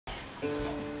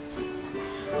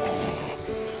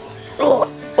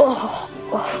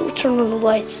Who turned on the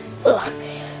lights? Ugh,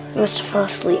 I must have fell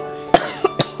asleep.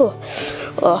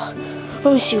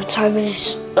 Let me see what time it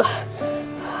is.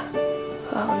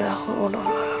 Oh no.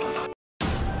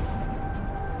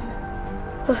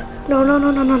 No.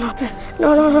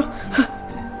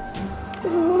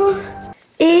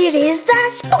 It is the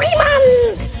Spooky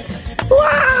Man!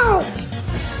 Wow!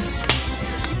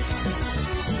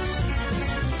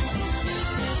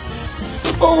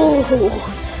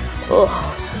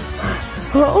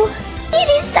 It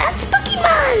is the Spooky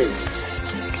Man!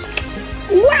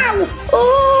 Wow!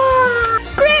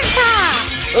 Grandpa!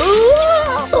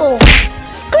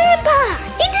 Grandpa!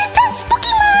 It is the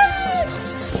Spooky Man!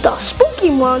 The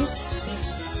Spooky Man?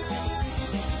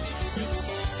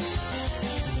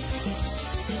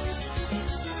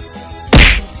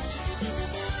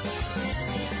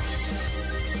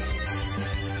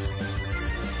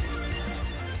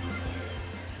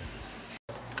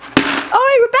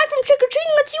 Alright, we're back from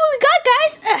trick-or-treating. Let's see what we got,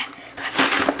 guys.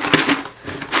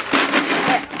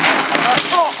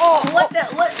 What?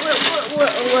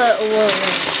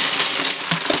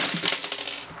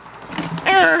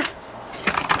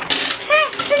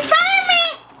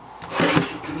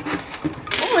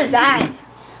 What was that?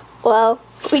 Well,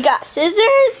 we got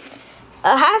scissors,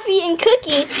 a half-eaten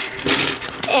cookie,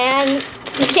 and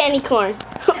some candy corn.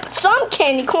 Some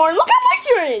candy corn? Look how much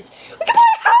there is! We can buy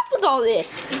a house with all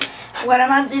this! What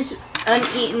about this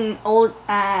uneaten old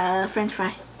French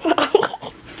fry?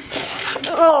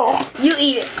 You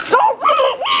eat it.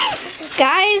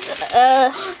 Guys,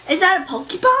 is that a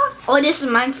Pokeball? Oh, this is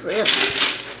mine for real.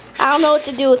 I don't know what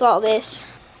to do with all this.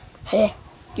 Hey,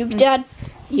 you Dad?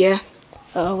 Yeah.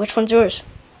 Which one's yours?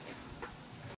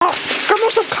 Come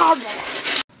on, some caramel.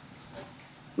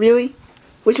 Really?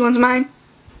 Which one's mine?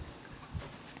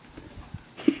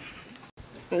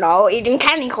 No, eating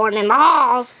candy corn in the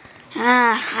house.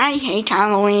 I hate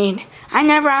Halloween. I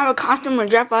never have a costume to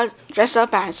dress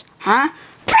up as, huh?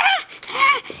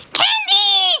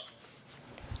 Candy!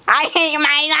 I hate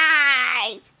my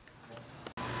life!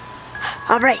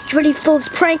 Alright, you ready to throw this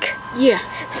prank? Yeah.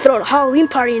 Throw a Halloween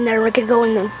party in there and we're gonna go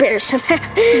in and embarrass him.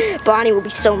 Bonnie will be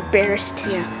so embarrassed.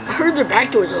 Yeah. I heard their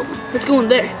back door's open. Let's go in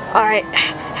there. Alright.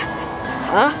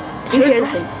 Huh? You hear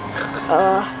something?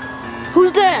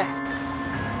 Who's there?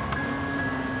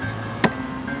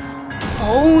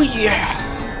 Oh yeah.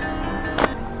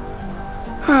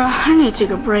 I need to take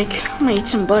a break. I'm gonna eat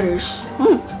some butters.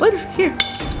 Butter, here.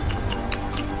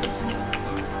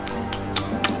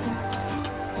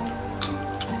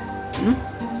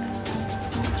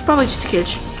 It's probably just a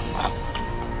kitsch.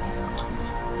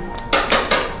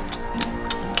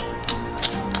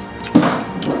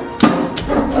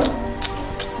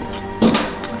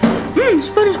 This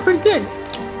butter's pretty good.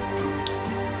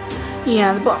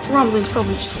 Yeah, the rumbling's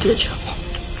probably just a kitsch.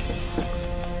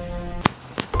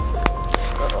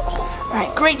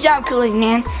 Alright, great job, Kool-Aid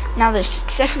Man. Now they're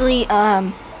successfully,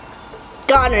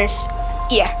 Goners.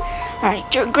 yeah.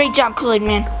 Alright, great job, Kool-Aid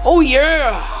Man. Oh,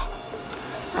 yeah!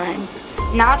 Alright,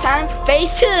 now time for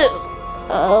phase 2.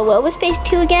 What was phase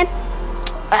 2 again?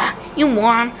 You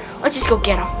moron. Let's just go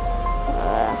get him.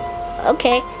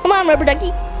 Okay. Come on, rubber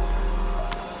ducky.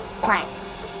 Quiet.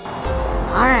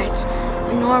 Alright,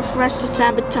 in order for us to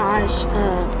sabotage,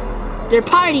 their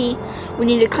party, we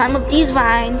need to climb up these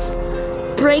vines,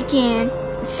 break in,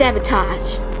 and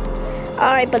sabotage.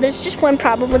 Alright, but there's just one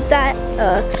problem with that.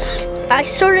 I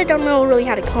sort of don't know really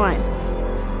how to climb.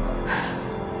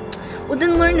 Well,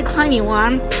 then learn to climb, you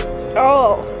moron.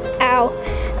 Oh, ow.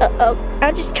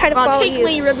 I'll just try to follow take you.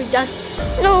 me, rubber duck.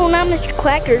 No, not Mr.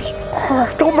 Quackers.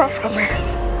 Don't mess with me.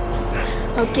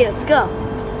 Okay, let's go.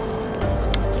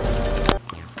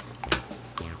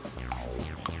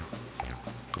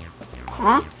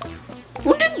 Huh?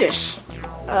 Who did this?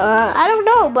 I don't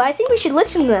know, but I think we should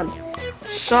listen to them.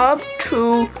 Sub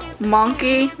to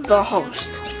Monkey the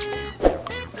host.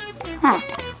 Huh.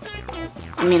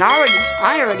 I mean,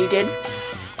 I already did.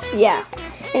 Yeah.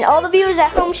 And all the viewers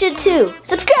at home should too.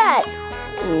 Subscribe!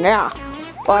 Yeah.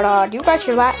 But, do you guys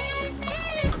hear that?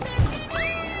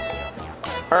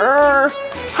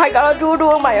 I got a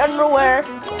doo-doo in my underwear.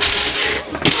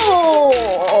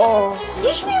 Oh.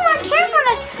 You should be more careful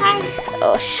next time.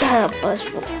 Oh, shut up,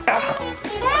 Buzzwood.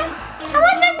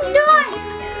 Someone at the door.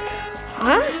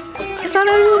 Huh? I thought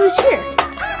everyone was here.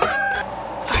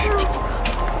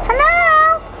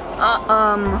 Hello?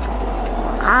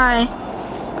 Hi.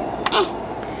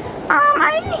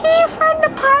 Are you here for the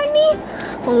party?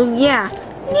 Oh, yeah.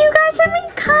 Do you guys have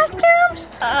any costumes?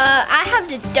 I have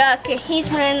the duck and he's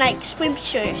wearing like swim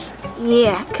shorts.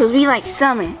 Yeah, 'cause we like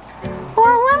summer.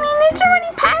 Well, let me need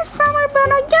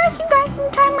but I guess you guys can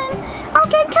come in.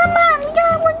 Okay, come on.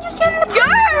 We're just in the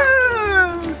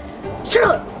Shut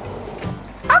up.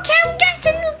 Okay, we got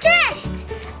some new guests.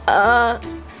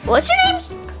 What's your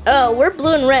names? We're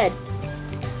blue and red.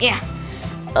 Yeah.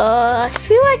 I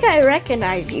feel like I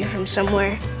recognize you from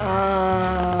somewhere.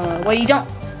 Well, you don't.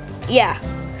 Yeah.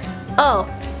 Oh,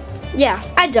 yeah,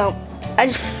 I don't.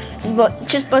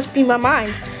 Just must be my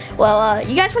mind. Well,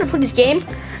 you guys want to play this game?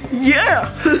 Yeah.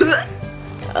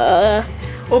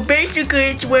 Well, basically,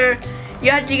 it's where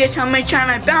you have to guess how many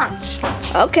times I bounce.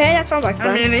 Okay, that sounds like fun.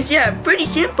 I mean, it's pretty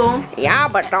simple. Yeah,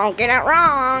 but don't get it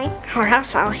wrong, or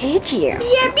else I'll hit you.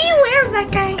 Yeah, beware of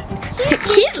that guy.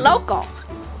 He's local.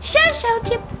 Shush,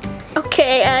 Tip.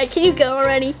 Okay, can you go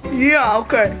already? Yeah,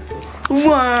 okay.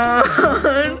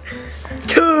 1,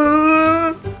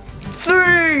 2,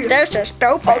 3. There's just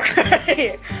dope.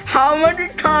 Okay. How many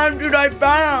times did I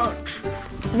bounce?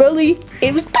 Really?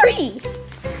 It was 3.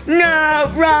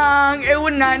 No, wrong. It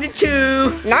was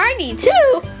 92. 92?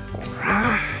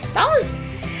 That was...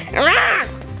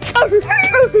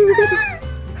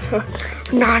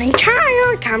 Naughty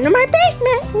child, come to my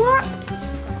basement. What?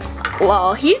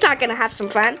 Well, he's not gonna have some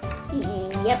fun.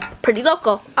 Yep. Pretty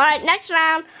local. All right, next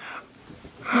round.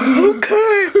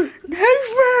 Okay,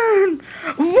 next round.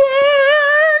 1.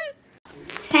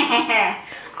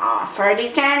 Oh, for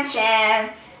detention.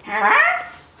 Huh?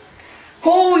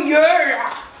 Oh, yeah.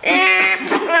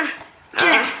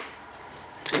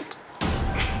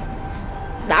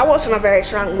 That wasn't a very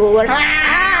strong ruler. Someone!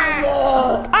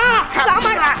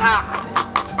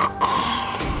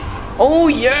 Oh,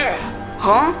 yeah.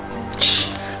 Huh?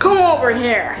 Come over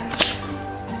here.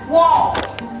 Whoa.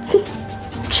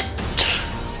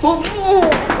 What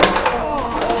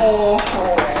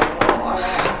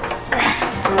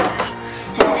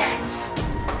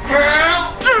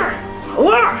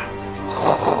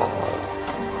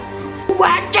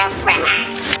the fuck?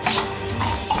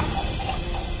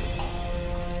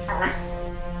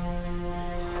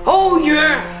 Oh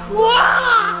yeah!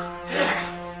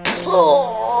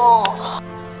 Oh,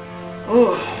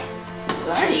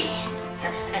 bloody.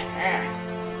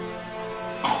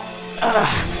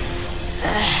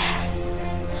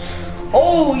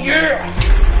 Oh yeah!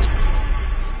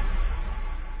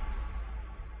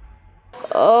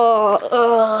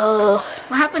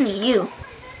 What happened to you?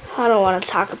 I don't want to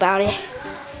talk about it.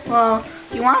 Well,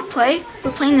 you want to play?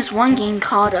 We're playing this one game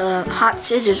called Hot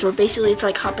Scissors, where basically it's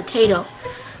like hot potato.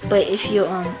 But if you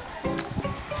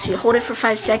so you hold it for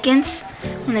 5 seconds,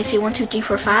 when they say 1, 2, 3,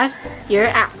 4, 5, you're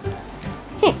out.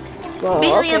 Well,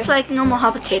 Basically, okay. it's like normal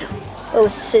hot potato. Oh,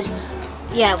 scissors.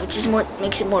 Yeah, which is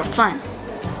makes it more fun.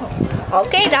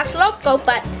 Okay, that's local,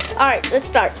 but all right, let's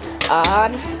start.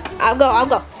 I'll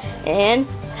go. And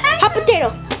hot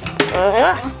potato.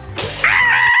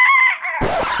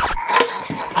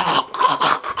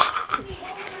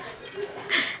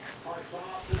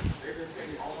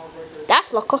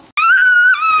 That's local.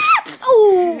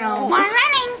 Ooh. No more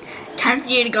running. Time for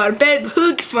you to go to bed.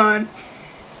 Hook fun.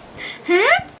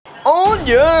 Huh? Oh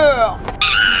yeah.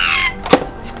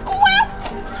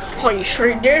 Are you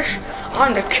sure this?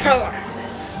 I'm the killer.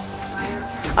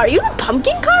 Are you the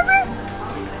pumpkin carver?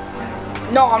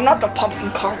 No, I'm not the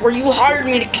pumpkin carver. You hired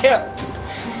me to kill.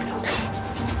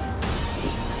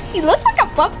 He looks like a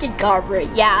pumpkin carver.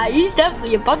 Yeah, he's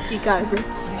definitely a pumpkin carver.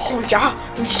 Oh yeah?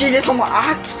 You see this on my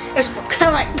axe? It's for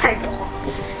killing people.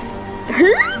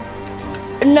 Huh?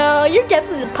 No, you're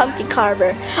definitely the pumpkin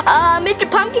carver. Mr.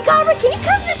 Pumpkin Carver, can you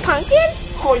carve this pumpkin?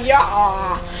 Oh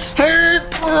yeah. Die!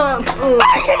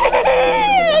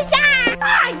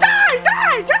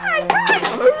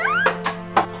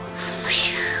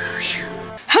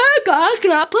 Hey guys,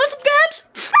 can I play some games?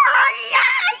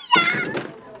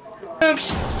 Oops,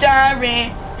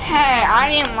 sorry. Hey,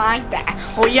 I didn't like that.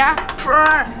 Oh yeah?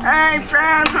 Hey,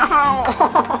 friend.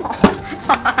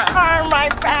 On my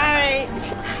face.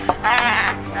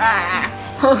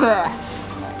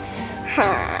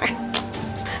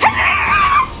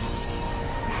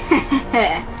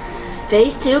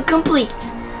 Phase 2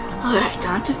 complete. Alright,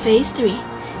 on to phase 3.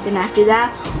 Then after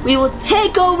that, we will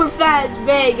take over Las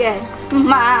Vegas.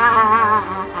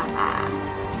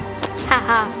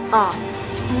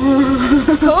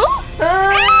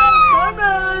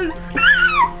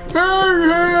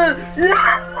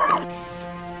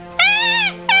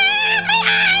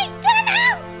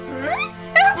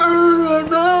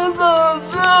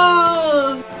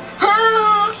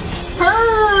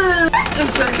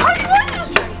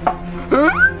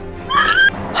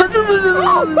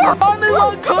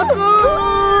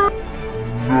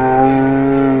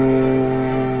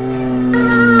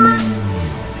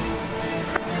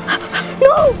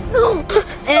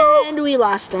 And we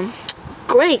lost them.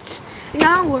 Great.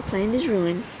 Now we're playing this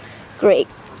ruin. Great.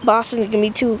 Boston's gonna be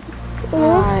too.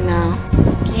 I know.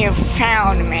 You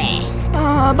found me.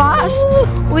 Boss,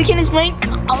 we can explain.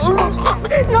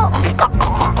 No.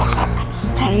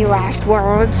 Any last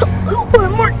words?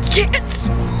 One more chance.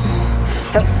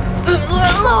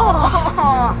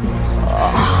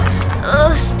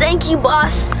 Thank you,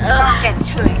 boss. Don't get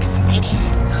too excited.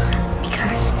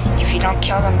 Because if you don't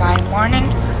kill them by morning,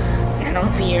 then it'll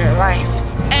be your life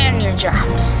and your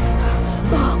jobs.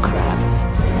 Oh, crap.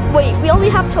 Wait, we only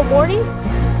have till morning?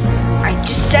 I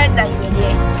just said that, you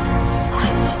idiot.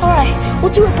 Alright,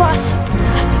 we'll do it, boss.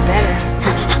 That'd be better.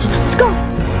 Let's go.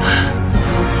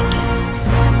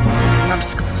 These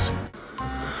numbskulls.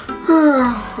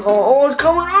 Oh, what's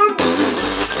going on?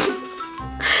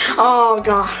 Oh,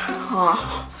 God.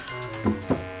 Oh.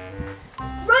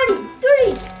 Ready?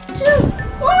 3, 2,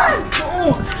 1.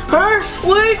 Oh, her?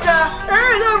 Wait,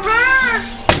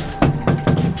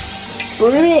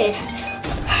 Bring it in.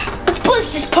 Let's bust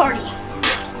this party.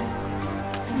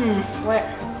 Where?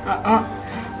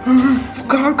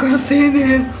 God, can't save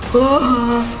him.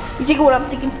 You think what I'm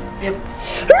thinking? Yep.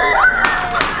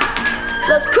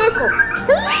 Let's cook him.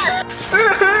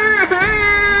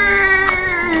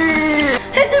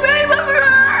 It's a baby.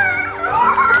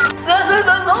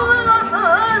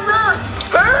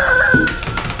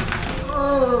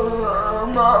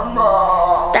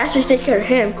 Mama. That's just take care of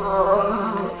him.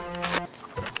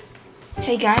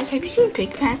 Hey guys, have you seen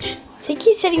Pig Patch? I think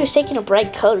he said he was taking a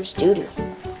bright colors doo-doo.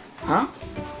 Huh?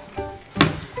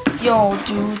 Yo,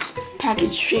 dudes,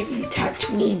 package straight from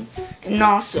Tatooine. And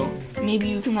also, maybe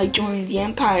you can like join the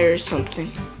Empire or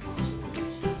something.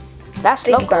 That's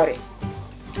Think local. about it.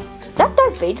 Is that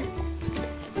Darth Vader?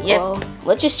 Yep. Well,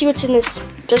 let's just see what's in this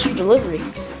special delivery.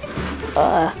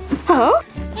 Huh?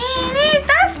 Hey,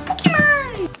 that's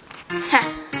Pokemon! Ha!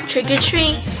 Trick or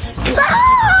treat!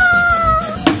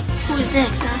 Who's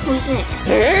next, huh? Who's next?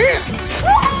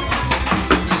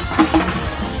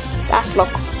 That's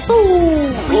local.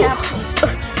 Ooh! Yeah.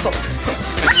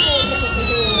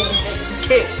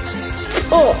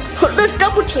 Oh, let's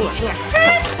double team it. Yeah.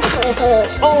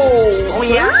 Oh, Oh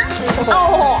yeah?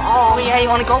 Oh yeah, you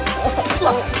wanna go?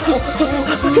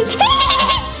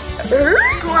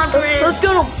 Come on, Brent. let's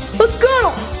get him. Let's get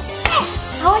him.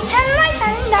 Always turn the lights on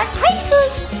in dark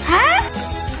places. Huh?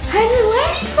 I've been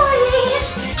waiting for this.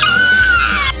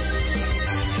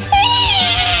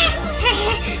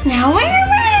 Now we're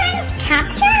around.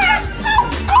 Capture.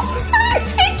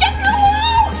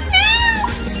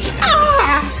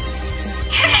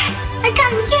 I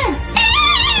got him again.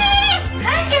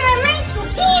 I'm gonna make you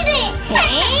eat it.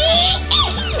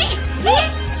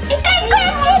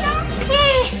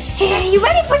 You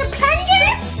ready for the plan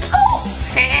yet?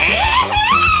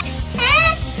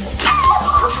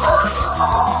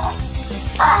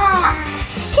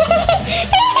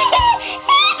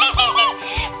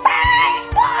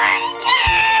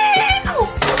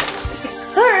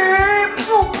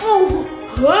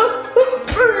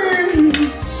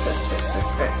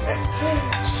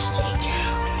 Stay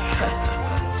down.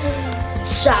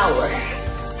 Sour.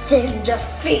 Then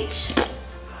defeat.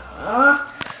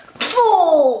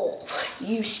 Fool!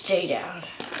 You stay down.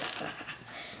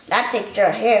 That takes care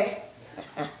of him.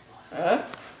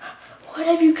 What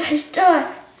have you guys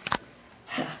done?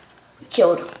 We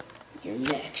killed him. You're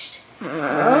next. Oh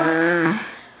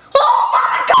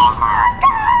my God!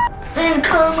 I'm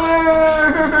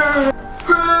coming!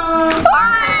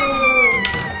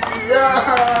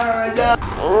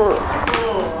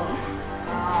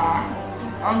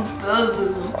 I'm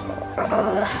buzzing.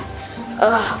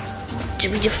 Did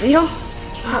we defeat him?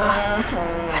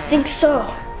 I think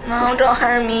so. No, don't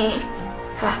hurt me.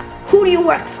 Who do you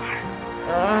work for?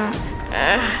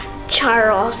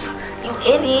 Charles. You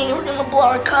idiot, we're gonna blow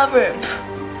our cover.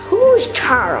 Who is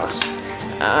Charles?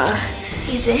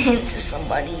 He's a hint to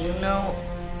somebody, you know.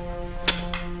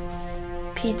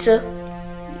 Pizza?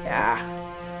 Yeah.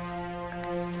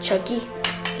 Chucky?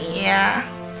 Yeah.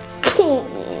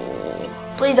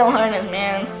 Please don't hurt us,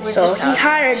 man. We're So just he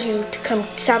hired you to come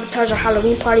sabotage our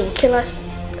Halloween party and kill us?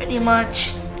 Pretty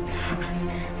much.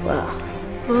 Well,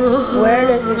 where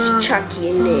does this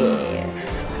Chucky live?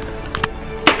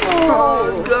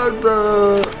 Oh, God.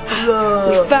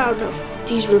 We found him.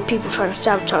 These were the people trying to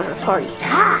sabotage our party.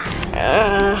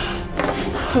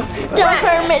 Don't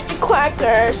hurt Mr.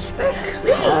 Quackers.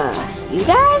 You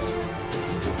guys?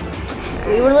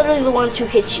 We were literally the ones who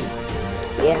hit you.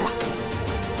 Yeah.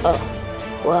 Oh,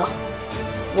 well,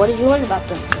 what did you learn about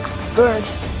them? Learned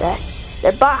that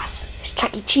their boss is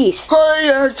Chuck E. Cheese. Oh,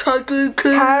 yeah, Chuck E.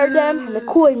 Cheese. Hired them and the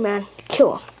Kool-Aid Man to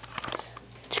kill him.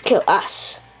 To kill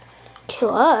us.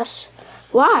 Kill us?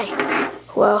 Why?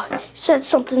 Well, he said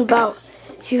something about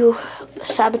you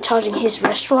sabotaging his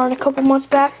restaurant a couple months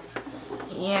back.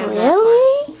 Yeah.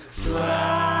 Really?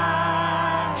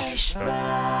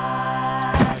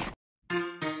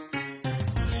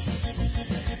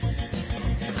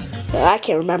 I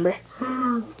can't remember.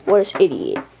 What is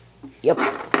idiot? Yep.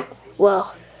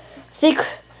 Well, I think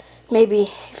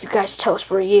maybe if you guys tell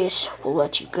us where he is, we'll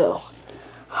let you go.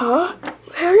 Huh?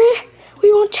 Really?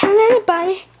 We won't tell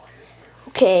anybody.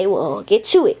 Okay, well, get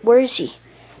to it. Where is he? He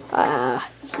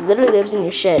literally lives in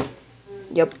your shed.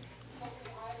 Yep.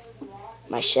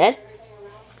 My shed?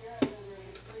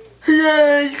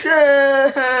 I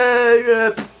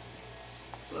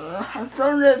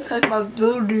saw this like my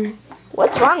duty.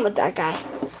 What's wrong with that guy?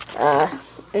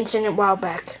 Incident a while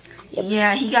back. Yep.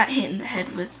 Yeah, he got hit in the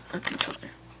head with a controller.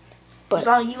 But it's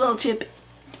all you, L-Chip.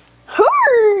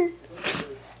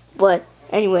 But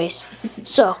anyways,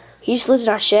 so he just lives in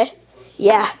our shed.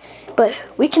 Yeah, but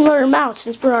we can lure him out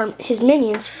since we're his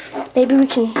minions. Maybe we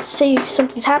can say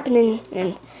something's happening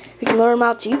and we can lure him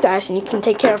out to you guys and you can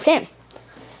take care of him.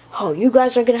 Oh, you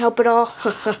guys aren't gonna help at all?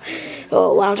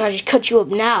 Oh, why don't I just cut you up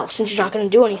now since you're not gonna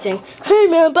do anything? Hey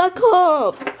man, back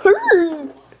off!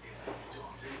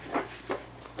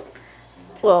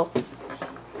 Well,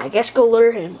 I guess go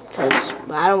lure him because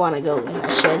I don't want to go in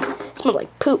that shed. It smells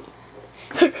like poop.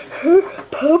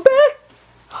 Poopy?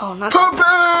 Oh, not Papa!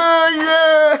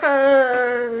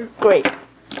 Great.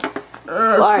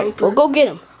 Alright, well go get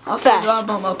him. I Fast. forgot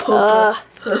about my Papa.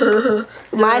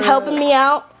 Mind helping me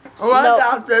out? Oh, I No.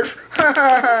 got this.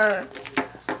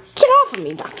 Get off of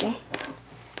me, Duncan.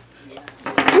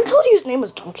 Who told you his name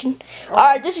was Duncan?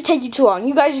 Alright, this is taking too long.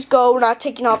 You guys just go. We're not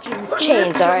taking off your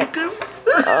chains, alright?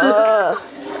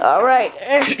 Alright.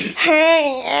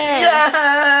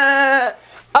 Yeah.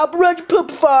 Operation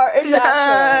Poop Fire is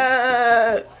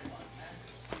action.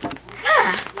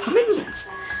 Ah, minions.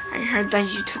 I heard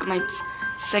that you took my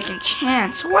second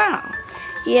chance. Wow.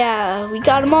 Yeah, we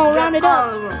got them all rounded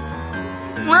up.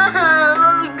 Let's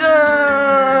go.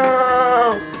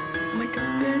 Am I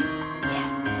doing good?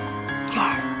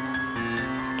 Yeah.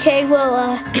 Okay,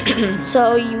 well,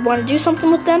 so you want to do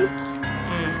something with them?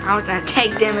 I was gonna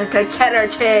take them into cheddar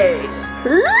cheese.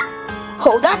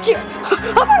 Oh, that's it.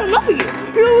 I've had enough of you.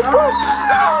 Let's go.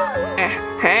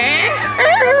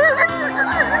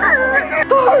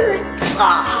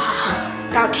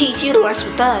 I'll teach you the rest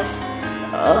with us.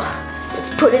 Let's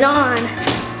put it on.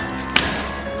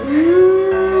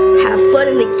 Have fun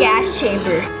in the gas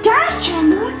chamber. Gas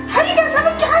chamber? How do you guys have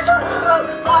a gas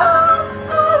chamber?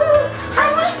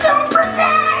 I was so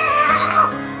perfect.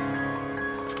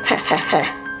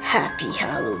 Happy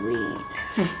Halloween.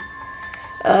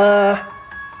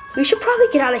 We should probably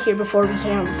get out of here before we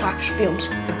handle the toxic fumes.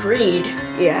 Agreed.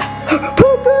 Yeah.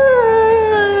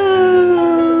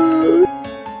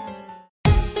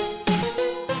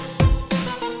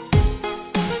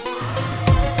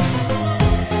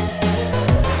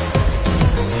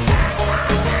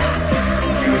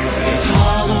 It's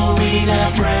Halloween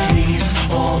at Freddy's.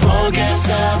 All the guests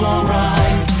have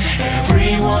arrived.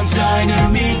 Everyone's dying to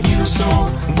meet you, so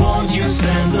won't you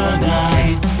spend the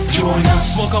night? Join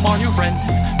us. Welcome our new friend.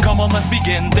 Come on, let's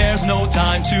begin. There's no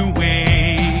time to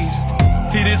waste.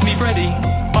 It is me, Freddy.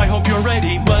 I hope you're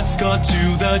ready. Let's cut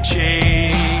to the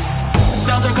chase.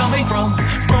 Sounds are coming from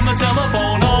the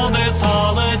telephone on this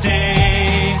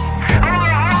holiday.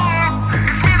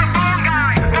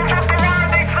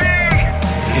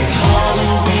 It's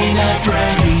Halloween at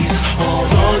Freddy's. All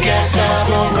the guests have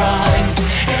arrived.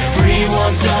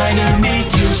 Everyone's dying to meet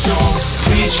you, so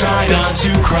please try not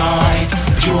to cry.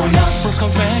 Join us. First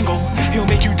comes Mangle, he'll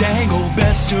make you dangle.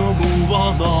 Best to move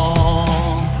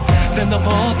along. Then the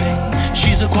puppet,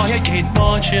 she's a quiet kid,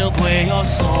 but she'll play a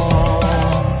song.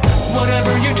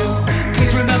 Whatever you do,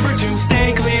 please remember to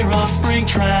stay clear of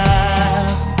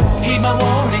Springtrap. Heed my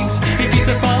warnings, if he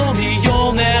says follow me,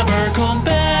 you'll never come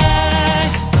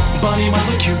back. Bunny might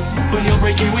look cute, but he'll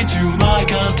break you into like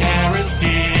a carrot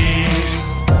stick.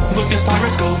 Look, this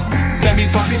pirate's go. That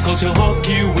means Foxy's close, he'll hook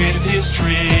you with his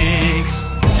tricks.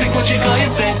 Take what you got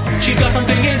instead. She's got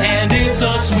something in hand, it's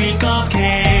a sweet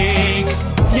cupcake.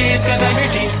 Yeah, it's got nightmare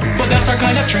teeth, but that's our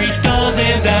kind of treat.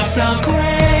 Doesn't that sound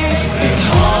great? It's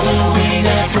Halloween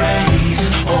at Freddy's.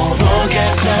 All the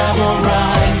guests have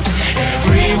arrived.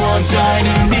 Everyone's dying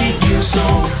to meet you, so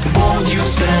won't you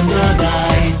spend the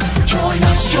night? Join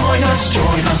us, join us,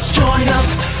 join us, join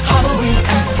us. Halloween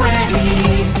at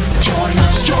Freddy's. Join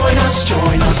us, join us,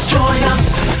 join us, join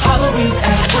us. Halloween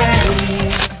at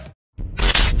Freddy's.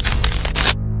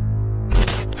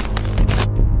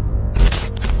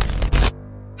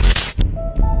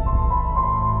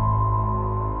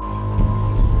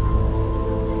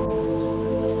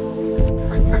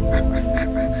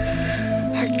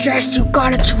 Guess you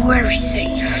gotta do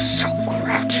everything. You're so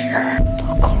corrupt here.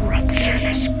 The corruption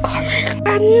is coming.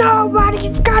 And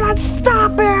nobody's gonna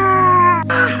stop it!